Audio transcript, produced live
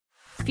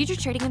Future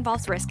trading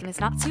involves risk and is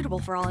not suitable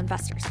for all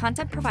investors.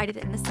 Content provided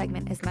in this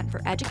segment is meant for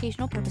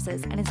educational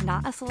purposes and is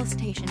not a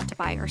solicitation to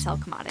buy or sell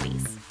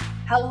commodities.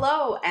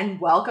 Hello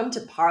and welcome to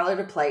Parlor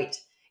to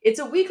Plate. It's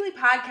a weekly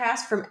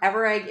podcast from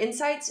EverEgg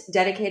Insights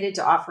dedicated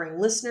to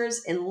offering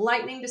listeners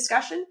enlightening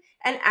discussion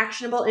and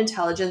actionable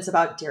intelligence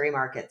about dairy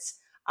markets.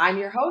 I'm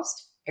your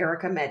host,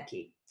 Erica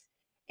Medke.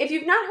 If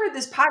you've not heard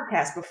this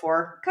podcast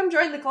before, come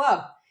join the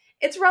club.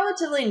 It's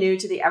relatively new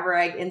to the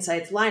EverEgg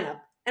Insights lineup,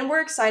 and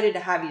we're excited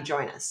to have you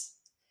join us.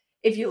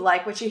 If you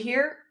like what you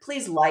hear,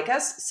 please like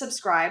us,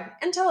 subscribe,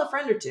 and tell a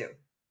friend or two.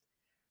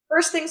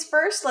 First things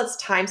first,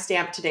 let's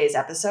timestamp today's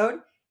episode.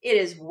 It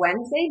is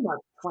Wednesday,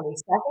 March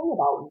 22nd,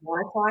 about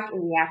 1 o'clock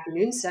in the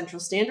afternoon, Central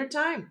Standard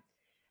Time.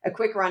 A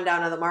quick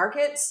rundown of the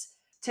markets.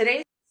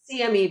 Today's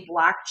CME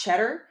black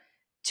cheddar,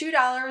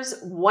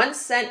 $2, 1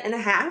 cent and a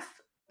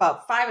half,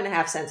 about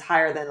 5.5 cents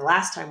higher than the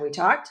last time we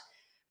talked.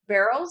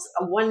 Barrels,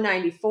 a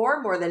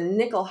 194, more than a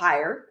nickel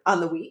higher on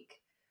the week.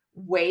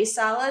 Whey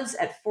solids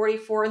at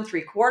 44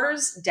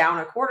 3/4,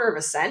 down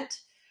 1/4 cent.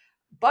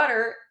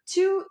 Butter,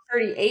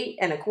 2.38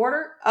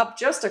 1/4, up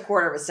just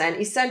 1/4 cent,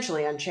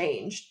 essentially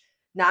unchanged.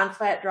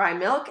 Non-fat dry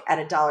milk at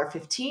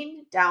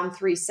 $1.15, down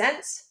 3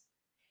 cents.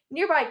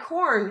 Nearby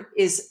corn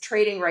is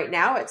trading right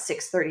now at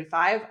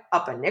 6.35,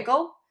 up a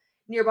nickel.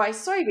 Nearby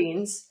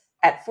soybeans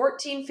at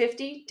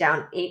 14.50,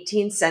 down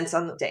 18 cents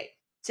on the day.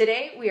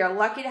 Today, we are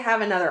lucky to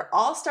have another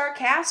all-star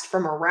cast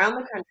from around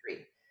the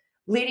country.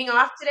 Leading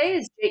off today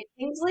is Jake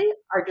Kingsley,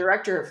 our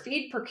Director of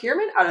Feed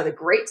Procurement out of the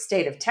great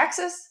state of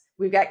Texas.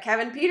 We've got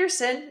Kevin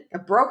Peterson, a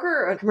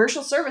broker of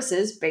commercial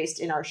services based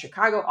in our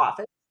Chicago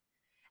office,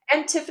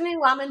 and Tiffany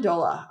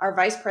LaMendola, our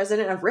Vice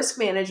President of Risk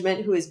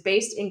Management, who is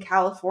based in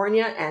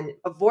California and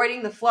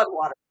avoiding the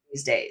floodwater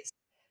these days.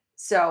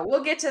 So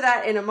we'll get to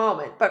that in a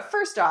moment. But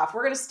first off,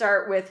 we're going to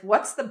start with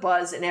what's the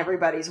buzz in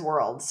everybody's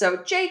world.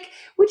 So Jake,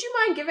 would you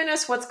mind giving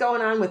us what's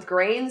going on with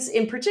grains?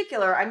 In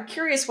particular, I'm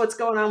curious what's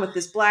going on with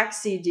this Black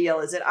Sea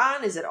deal. Is it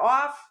on? Is it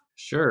off?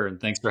 Sure,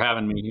 and thanks for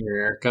having me here,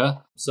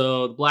 Erica.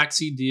 So the Black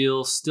Sea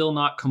deal still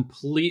not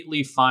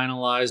completely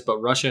finalized, but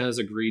Russia has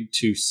agreed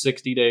to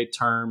 60-day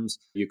terms.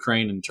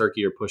 Ukraine and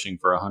Turkey are pushing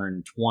for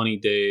 120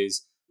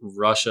 days.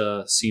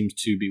 Russia seems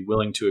to be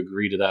willing to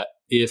agree to that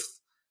if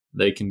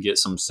they can get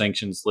some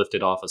sanctions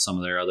lifted off of some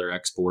of their other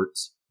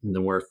exports. And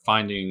then we're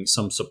finding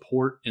some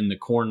support in the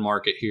corn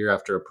market here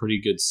after a pretty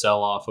good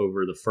sell-off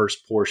over the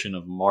first portion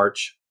of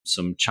March.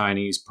 Some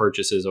Chinese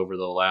purchases over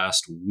the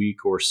last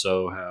week or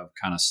so have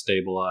kind of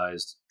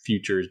stabilized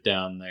futures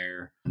down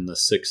there in the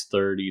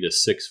 630 to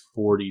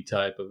 640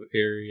 type of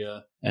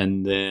area.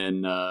 And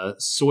then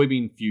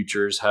soybean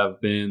futures have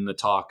been the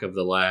talk of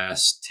the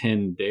last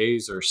 10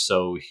 days or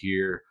so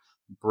here,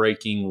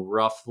 breaking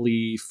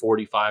roughly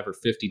 $45 or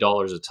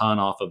 $50 a ton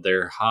off of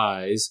their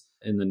highs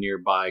in the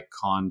nearby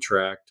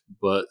contract,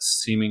 but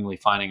seemingly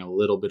finding a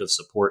little bit of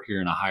support here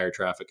in a higher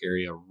traffic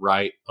area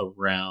right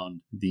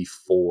around the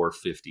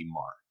 450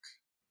 mark.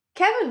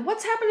 Kevin,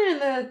 what's happening in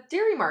the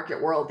dairy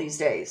market world these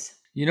days?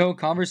 You know,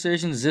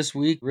 conversations this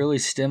week really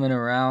stemming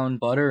around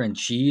butter and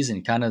cheese,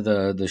 and kind of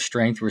the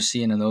strength we're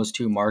seeing in those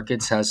two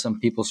markets has some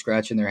people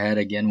scratching their head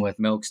again with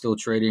milk still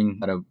trading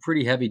at a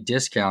pretty heavy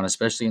discount,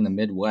 especially in the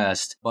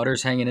Midwest.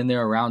 Butter's hanging in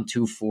there around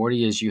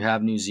 240 as you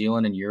have New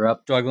Zealand and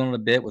Europe struggling a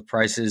bit with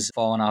prices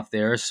falling off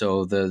there.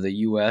 So the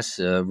U.S.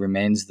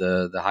 Remains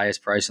the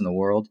highest price in the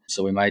world.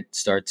 So we might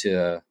start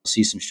to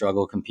see some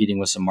struggle competing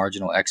with some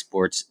marginal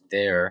exports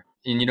there.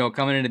 And, you know,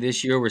 coming into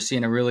this year, we're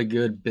seeing a really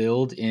good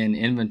build in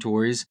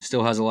inventories.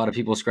 Still has a lot of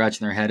people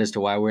scratching their head as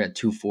to why we're at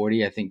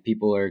 240. I think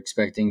people are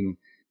expecting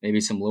maybe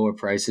some lower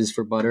prices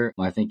for butter.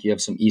 I think you have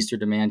some Easter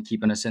demand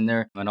keeping us in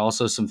there, and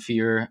also some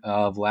fear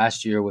of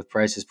last year with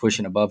prices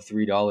pushing above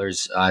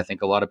 $3. I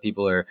think a lot of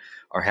people are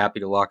happy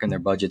to lock in their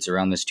budgets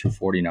around this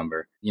 240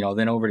 number. You know,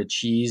 then over to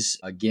cheese,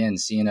 again,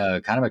 seeing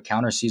a kind of a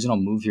counter seasonal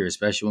move here,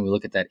 especially when we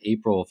look at that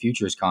April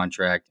futures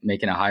contract,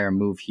 making a higher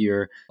move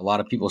here. A lot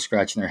of people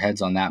scratching their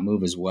heads on that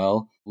move as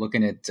well.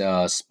 Looking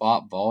at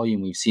spot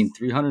volume, we've seen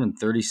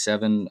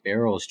 337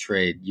 barrels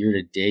trade year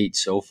to date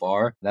so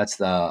far. That's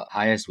the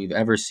highest we've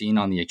ever seen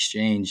on the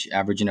exchange,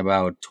 averaging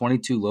about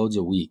 22 loads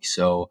a week.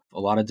 So a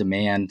lot of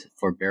demand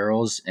for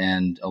barrels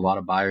and a lot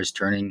of buyers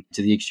turning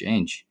to the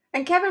exchange.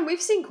 And Kevin,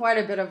 we've seen quite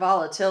a bit of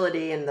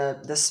volatility in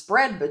the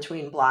spread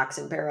between blocks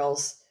and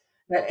barrels.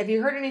 Have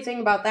you heard anything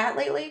about that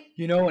lately?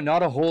 You know,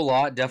 not a whole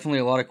lot.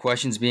 Definitely a lot of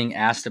questions being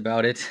asked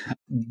about it.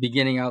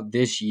 Beginning out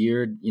this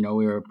year, you know,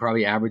 we were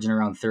probably averaging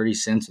around 30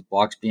 cents with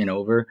blocks being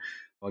over.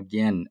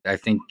 Again, I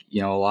think,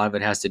 you know, a lot of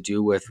it has to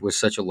do with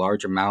such a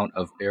large amount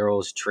of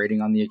barrels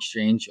trading on the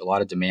exchange, a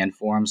lot of demand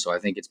for them. So I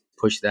think it's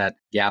pushed that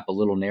gap a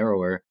little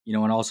narrower, you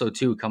know, and also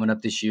too, coming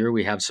up this year,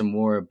 we have some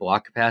more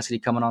block capacity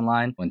coming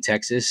online in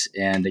Texas.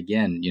 And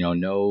again, you know,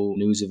 no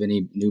news of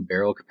any new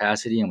barrel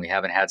capacity, and we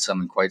haven't had some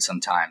in quite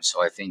some time.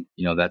 So I think,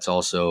 you know, that's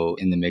also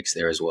in the mix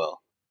there as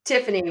well.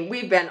 Tiffany,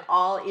 we've been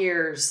all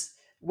ears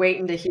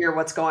waiting to hear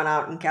what's going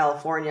on in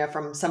California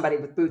from somebody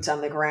with boots on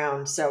the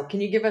ground. So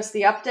can you give us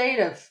the update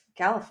of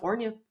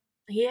California?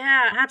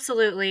 Yeah,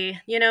 absolutely.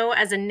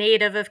 As a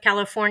native of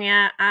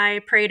California,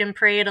 I prayed and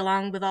prayed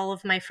along with all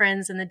of my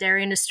friends in the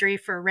dairy industry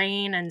for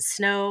rain and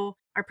snow.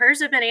 Our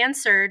prayers have been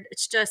answered.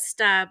 It's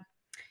just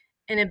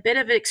in a bit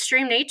of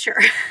extreme nature.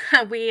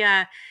 we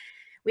uh,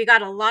 we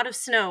got a lot of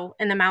snow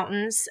in the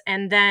mountains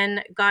and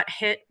then got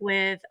hit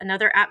with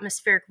another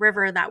atmospheric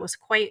river that was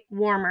quite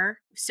warmer.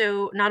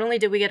 So not only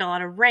did we get a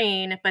lot of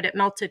rain, but it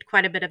melted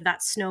quite a bit of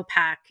that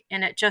snowpack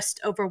and it just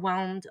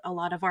overwhelmed a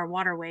lot of our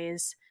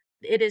waterways.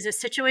 It is a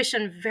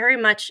situation very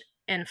much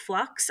in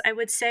flux, I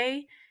would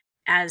say,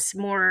 as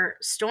more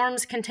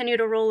storms continue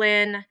to roll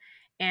in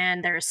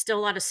and there's still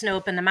a lot of snow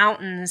up in the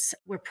mountains.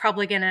 We're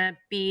probably going to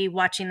be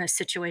watching this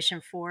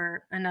situation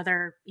for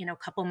another,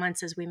 couple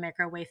months as we make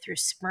our way through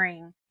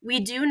spring. We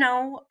do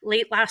know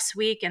late last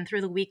week and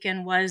through the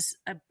weekend was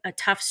a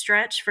tough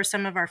stretch for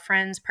some of our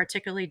friends,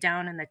 particularly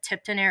down in the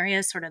Tipton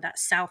area, sort of that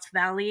South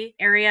Valley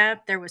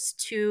area. There was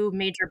two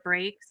major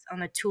breaks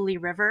on the Tule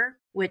River,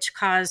 which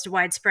caused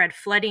widespread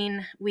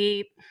flooding.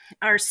 We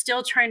are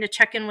still trying to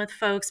check in with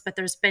folks, but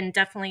there's been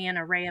definitely an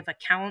array of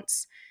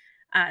accounts.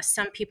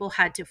 Some people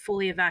had to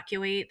fully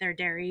evacuate their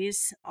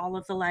dairies, all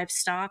of the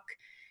livestock.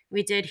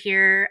 We did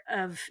hear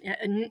of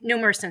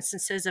numerous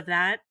instances of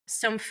that.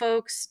 Some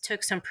folks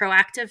took some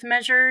proactive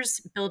measures,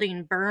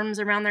 building berms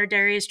around their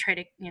dairies,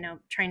 trying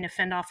to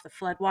fend off the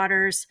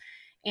floodwaters,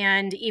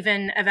 and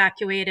even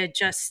evacuated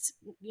just,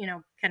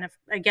 kind of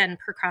again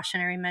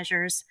precautionary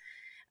measures.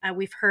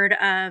 We've heard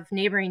of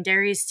neighboring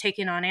dairies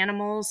taking on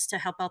animals to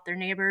help out their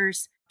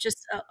neighbors.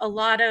 Just a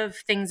lot of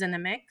things in the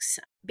mix.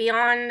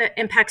 Beyond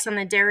impacts on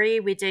the dairy,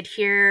 we did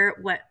hear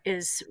what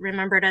is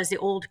remembered as the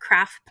old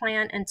craft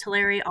plant in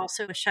Tulare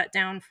also was shut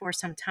down for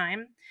some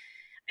time.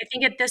 I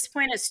think at this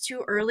point it's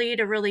too early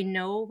to really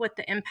know what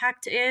the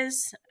impact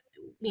is.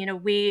 We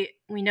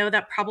know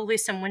that probably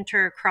some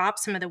winter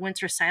crops, some of the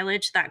winter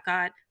silage that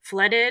got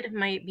flooded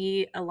might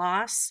be a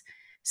loss.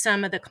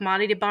 Some of the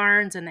commodity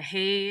barns and the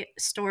hay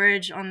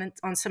storage on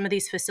some of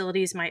these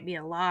facilities might be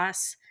a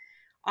loss.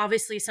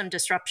 Obviously, some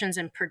disruptions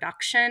in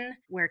production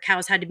where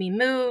cows had to be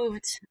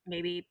moved,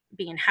 maybe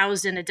being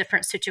housed in a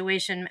different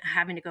situation,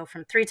 having to go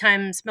from 3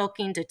 times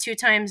milking to 2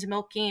 times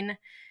milking.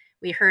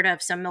 We heard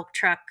of some milk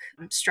truck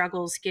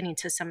struggles getting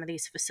to some of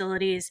these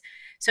facilities.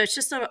 So it's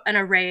just an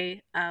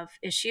array of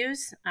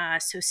issues.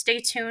 So stay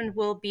tuned.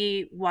 We'll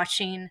be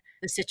watching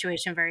the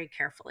situation very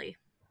carefully.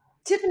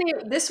 Tiffany,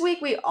 this week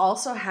we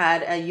also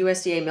had a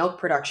USDA milk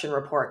production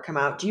report come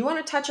out. Do you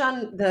want to touch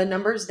on the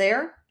numbers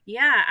there?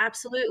 Yeah,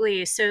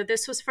 absolutely. So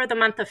this was for the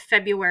month of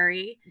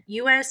February.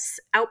 US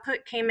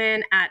output came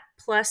in at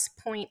plus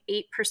 0.8%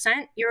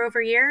 year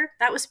over year.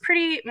 That was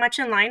pretty much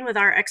in line with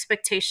our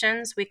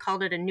expectations. We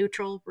called it a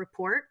neutral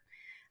report.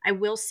 I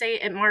will say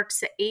it marks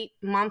the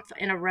 8th month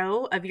in a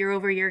row of year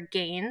over year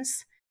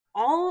gains.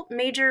 All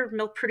major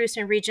milk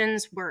producing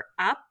regions were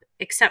up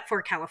except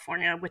for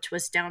California, which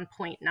was down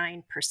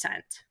 0.9%.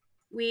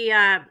 We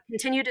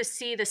continue to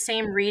see the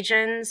same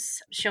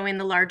regions showing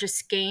the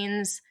largest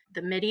gains.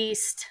 The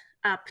Mideast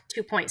up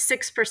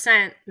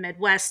 2.6%,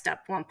 Midwest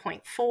up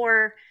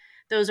 1.4.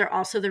 Those are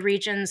also the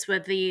regions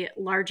with the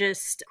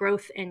largest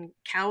growth in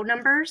cow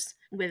numbers,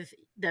 with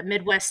the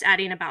Midwest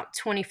adding about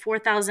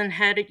 24,000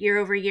 head year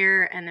over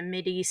year, and the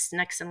Mideast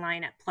next in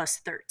line at plus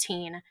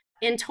 13.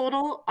 In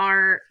total,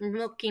 our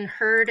milking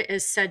herd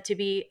is said to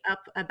be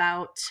up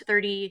about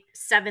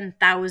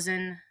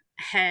 37,000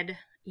 head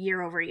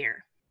year over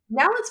year.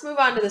 Now let's move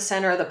on to the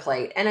center of the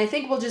plate. And I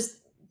think we'll just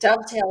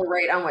dovetail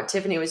right on what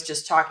Tiffany was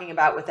just talking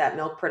about with that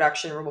milk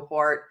production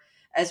report,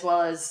 as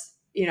well as,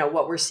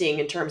 what we're seeing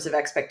in terms of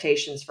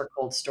expectations for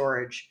cold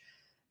storage.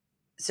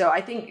 So I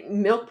think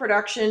milk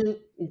production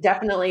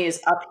definitely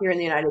is up here in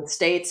the United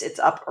States. It's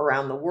up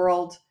around the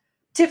world.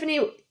 Tiffany,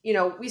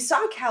 we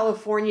saw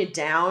California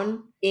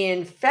down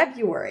in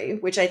February,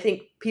 which I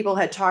think people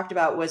had talked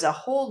about was a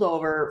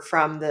holdover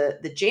from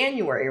the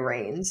January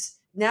rains.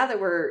 Now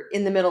that we're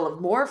in the middle of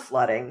more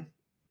flooding,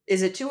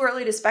 is it too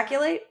early to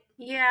speculate?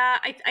 Yeah,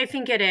 I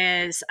think it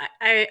is.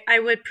 I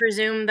would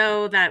presume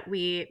though that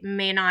we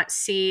may not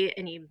see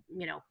any,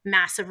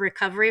 massive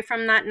recovery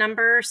from that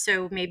number.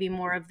 So maybe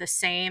more of the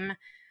same,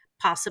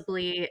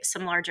 possibly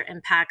some larger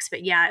impacts.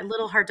 But yeah, a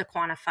little hard to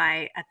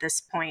quantify at this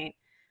point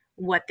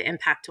what the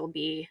impact will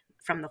be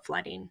from the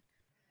flooding.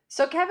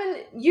 So,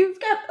 Kevin,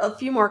 you've got a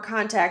few more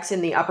contacts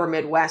in the upper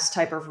Midwest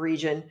type of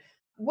region.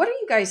 What are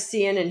you guys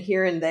seeing and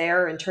hearing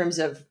there in terms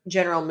of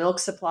general milk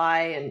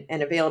supply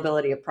and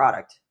availability of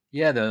product?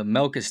 Yeah, the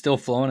milk is still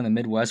flowing in the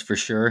Midwest for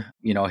sure.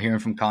 Hearing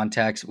from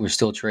contacts, we're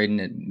still trading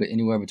at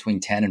anywhere between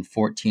 10 and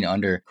 14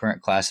 under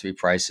current Class 3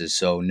 prices.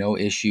 So no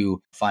issue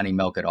finding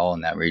milk at all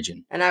in that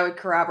region. And I would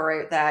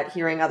corroborate that,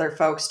 hearing other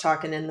folks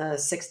talking in the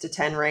 6 to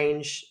 10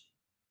 range.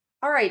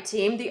 All right,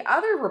 team. The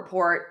other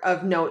report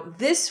of note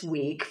this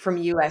week from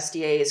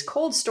USDA's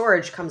cold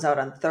storage comes out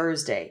on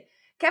Thursday.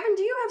 Kevin,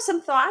 do you have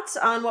some thoughts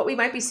on what we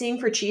might be seeing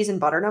for cheese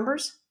and butter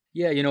numbers?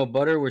 Yeah,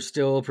 butter, we're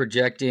still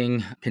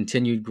projecting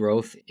continued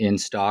growth in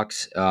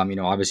stocks.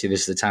 Obviously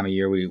this is the time of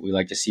year we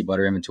like to see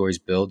butter inventories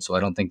build. So I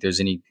don't think there's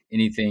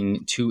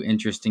anything too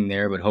interesting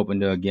there, but hoping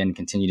to, again,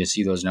 continue to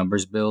see those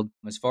numbers build.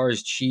 As far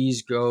as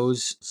cheese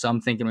goes, some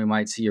thinking we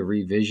might see a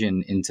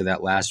revision into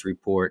that last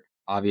report.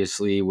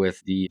 Obviously,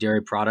 with the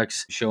dairy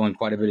products showing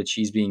quite a bit of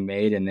cheese being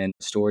made and then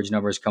storage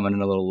numbers coming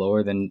in a little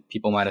lower than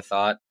people might have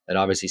thought, that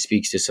obviously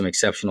speaks to some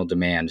exceptional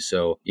demand.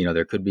 So,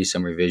 there could be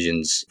some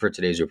revisions for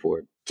today's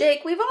report.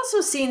 Jake, we've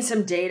also seen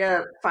some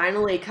data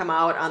finally come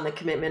out on the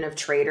commitment of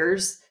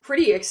traders.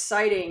 Pretty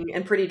exciting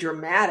and pretty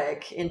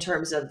dramatic in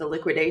terms of the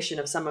liquidation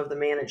of some of the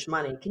managed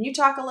money. Can you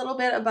talk a little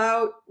bit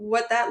about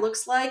what that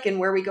looks like and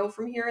where we go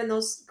from here in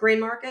those grain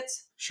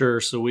markets? Sure.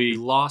 So we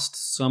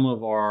lost some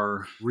of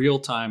our real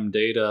time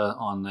data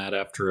on that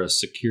after a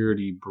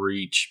security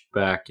breach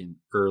back in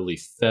early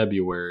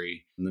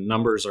February. And the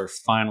numbers are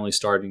finally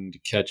starting to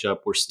catch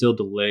up. We're still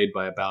delayed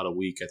by about a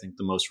week. I think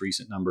the most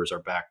recent numbers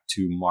are back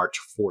to March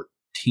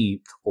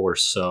 14th or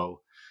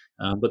so.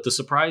 But the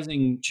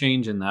surprising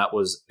change in that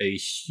was a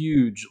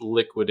huge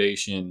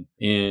liquidation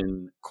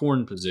in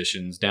corn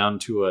positions down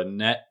to a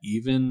net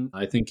even.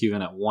 I think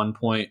even at one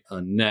point,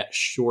 a net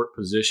short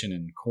position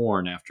in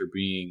corn after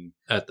being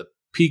at the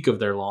peak of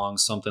their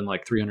longs, something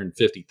like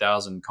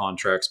 350,000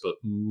 contracts, but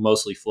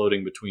mostly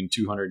floating between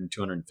 200 and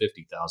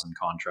 250,000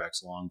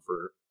 contracts long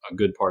for a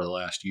good part of the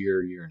last year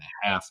and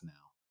a half now.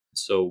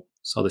 So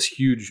saw this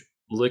huge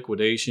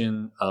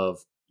liquidation of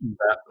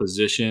that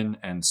position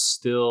and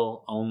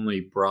still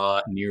only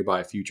brought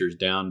nearby futures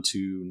down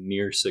to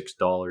near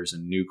 $6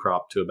 and new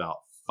crop to about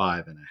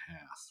 5.5.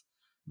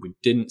 We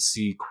didn't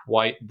see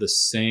quite the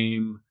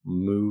same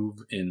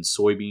move in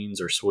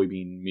soybeans or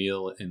soybean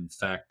meal. In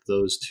fact,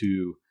 those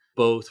two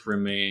both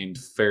remained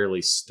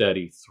fairly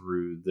steady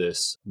through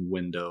this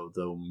window,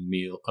 though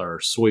meal or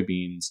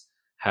soybeans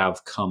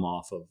have come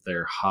off of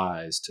their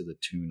highs to the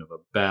tune of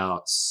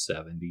about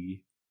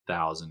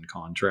 70,000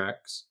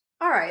 contracts.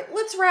 All right,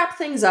 let's wrap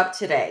things up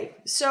today.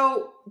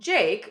 So,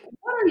 Jake,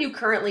 what are you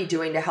currently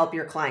doing to help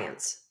your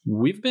clients?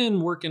 We've been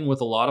working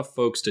with a lot of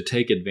folks to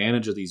take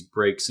advantage of these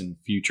breaks in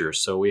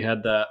futures. So we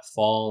had that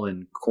fall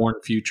in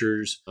corn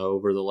futures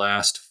over the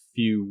last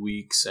few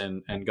weeks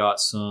and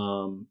got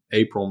some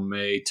April,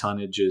 May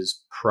tonnages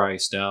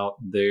priced out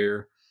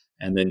there.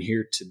 And then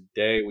here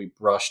today, we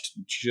brushed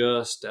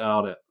just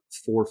out at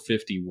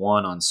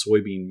 451 on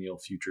soybean meal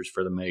futures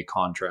for the May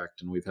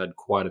contract. And we've had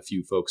quite a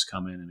few folks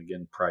come in and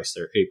again price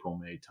their April,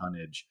 May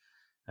tonnage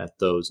at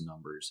those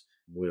numbers.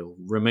 We'll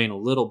remain a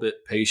little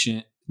bit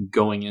patient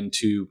going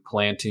into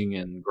planting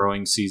and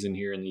growing season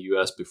here in the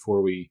US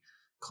before we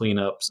clean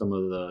up some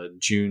of the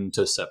June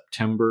to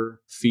September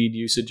feed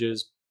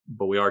usages,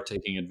 but we are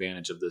taking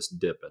advantage of this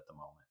dip at the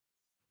moment.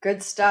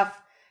 Good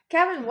stuff.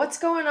 Kevin, what's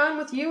going on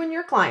with you and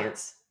your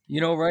clients?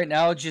 Right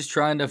now, just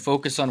trying to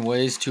focus on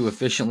ways to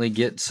efficiently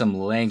get some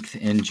length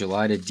in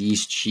July to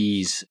D's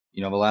cheese.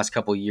 The last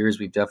couple of years,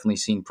 we've definitely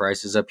seen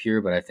prices up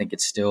here, but I think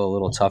it's still a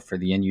little tough for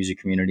the end user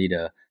community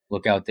to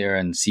look out there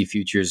and see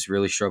futures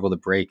really struggle to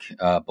break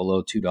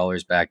below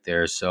 $2 back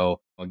there. So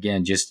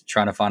again, just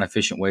trying to find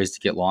efficient ways to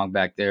get long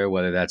back there,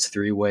 whether that's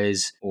three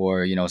ways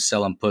or,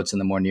 selling puts in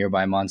the more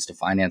nearby months to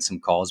finance some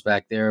calls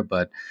back there.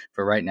 But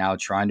for right now,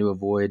 trying to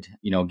avoid,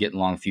 getting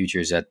long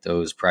futures at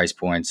those price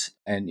points.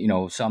 And,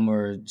 some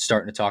are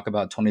starting to talk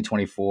about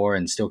 2024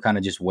 and still kind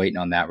of just waiting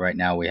on that right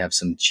now. We have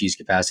some cheese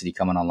capacity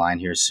coming online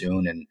here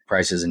soon, and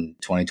prices in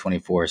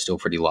 2024 are still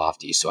pretty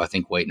lofty. So I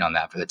think waiting on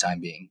that for the time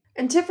being.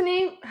 And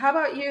Tiffany, how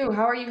about you?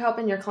 How are you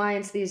helping your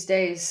clients these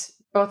days,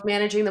 both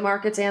managing the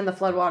markets and the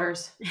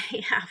floodwaters?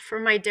 Yeah, for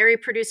my dairy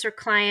producer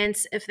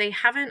clients, if they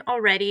haven't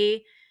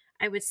already,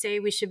 I would say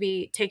we should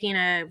be taking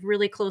a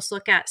really close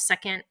look at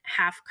second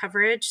half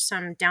coverage,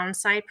 some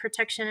downside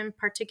protection in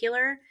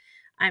particular.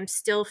 I'm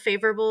still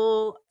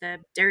favorable the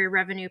dairy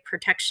revenue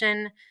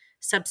protection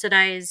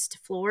subsidized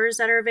floors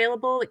that are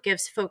available. It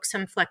gives folks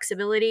some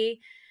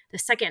flexibility. The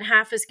second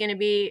half is going to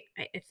be,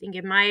 I think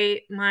in my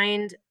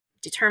mind,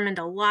 determined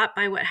a lot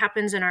by what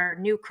happens in our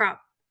new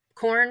crop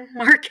corn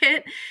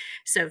market.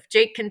 So if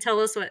Jake can tell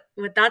us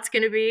what that's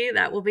going to be,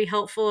 that will be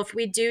helpful. If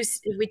we do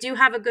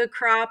have a good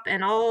crop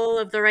and all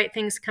of the right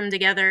things come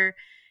together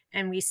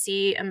and we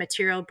see a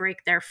material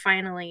break there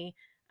finally,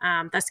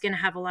 that's going to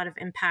have a lot of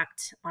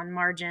impact on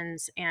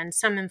margins and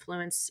some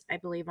influence, I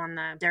believe, on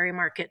the dairy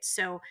market.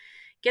 So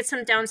get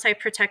some downside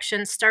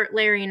protection, start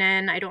layering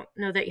in. I don't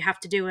know that you have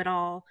to do it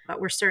all,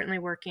 but we're certainly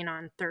working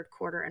on third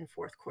quarter and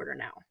fourth quarter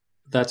now.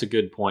 That's a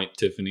good point,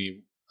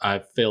 Tiffany. I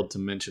failed to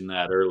mention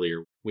that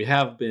earlier. We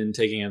have been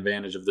taking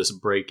advantage of this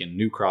break in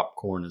new crop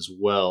corn as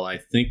well. I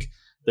think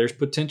there's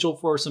potential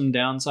for some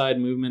downside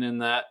movement in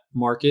that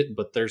market,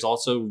 but there's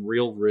also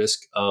real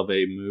risk of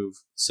a move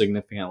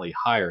significantly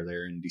higher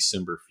there in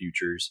December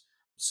futures.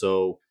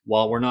 So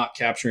while we're not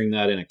capturing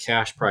that in a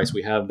cash price,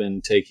 we have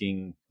been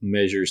taking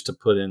measures to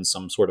put in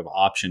some sort of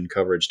option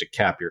coverage to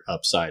cap your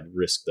upside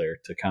risk there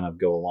to kind of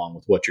go along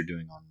with what you're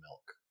doing on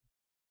milk.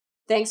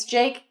 Thanks,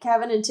 Jake,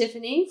 Kevin, and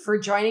Tiffany, for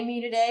joining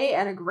me today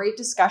and a great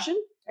discussion.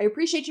 I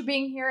appreciate you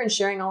being here and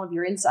sharing all of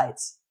your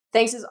insights.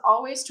 Thanks as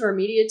always to our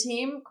media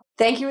team.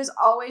 Thank you as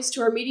always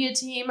to our media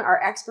team,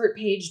 our expert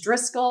Paige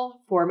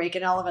Driscoll, for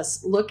making all of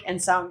us look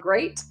and sound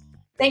great.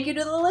 Thank you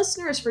to the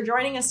listeners for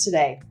joining us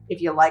today.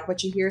 If you like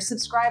what you hear,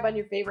 subscribe on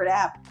your favorite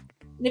app.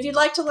 And if you'd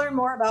like to learn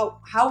more about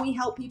how we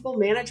help people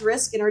manage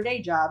risk in our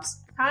day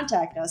jobs,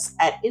 contact us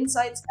at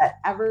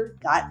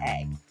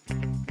insights@ever.ag.